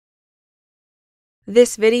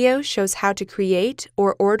This video shows how to create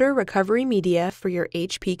or order recovery media for your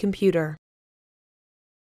HP computer.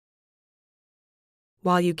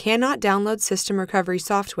 While you cannot download system recovery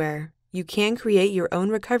software, you can create your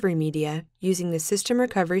own recovery media using the system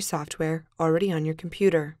recovery software already on your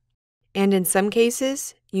computer. And in some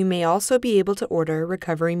cases, you may also be able to order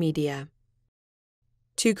recovery media.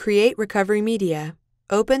 To create recovery media,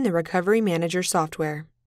 open the Recovery Manager software.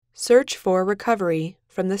 Search for Recovery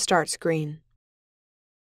from the Start screen.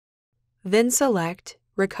 Then select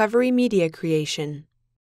Recovery Media Creation.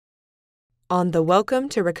 On the Welcome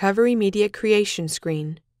to Recovery Media Creation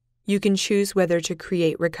screen, you can choose whether to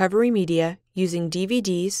create recovery media using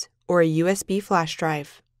DVDs or a USB flash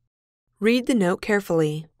drive. Read the note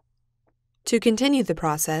carefully. To continue the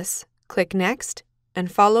process, click Next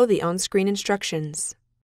and follow the on-screen instructions.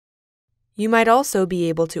 You might also be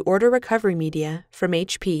able to order recovery media from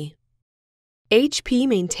HP. HP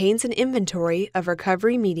maintains an inventory of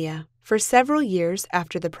recovery media for several years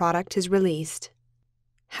after the product is released.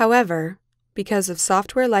 However, because of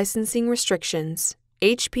software licensing restrictions,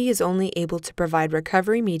 HP is only able to provide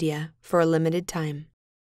recovery media for a limited time.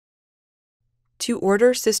 To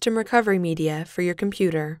order system recovery media for your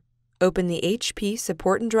computer, open the HP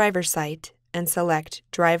Support and Driver site and select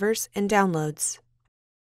Drivers and Downloads.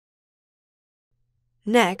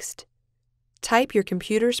 Next, type your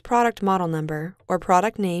computer's product model number or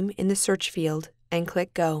product name in the search field and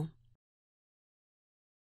click Go.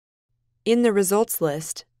 In the results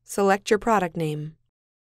list, select your product name.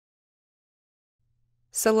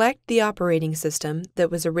 Select the operating system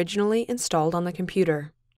that was originally installed on the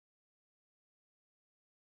computer.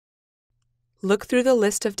 Look through the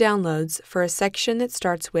list of downloads for a section that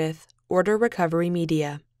starts with Order Recovery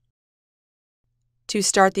Media. To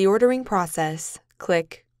start the ordering process,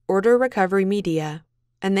 click Order Recovery Media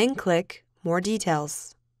and then click More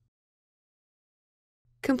Details.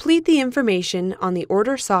 Complete the information on the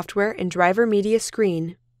Order Software and Driver Media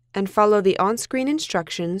screen and follow the on-screen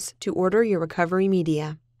instructions to order your recovery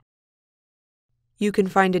media. You can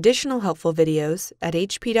find additional helpful videos at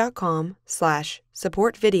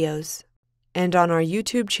hp.com/supportvideos and on our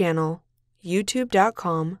YouTube channel,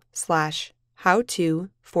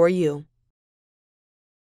 youtube.com/howto4u.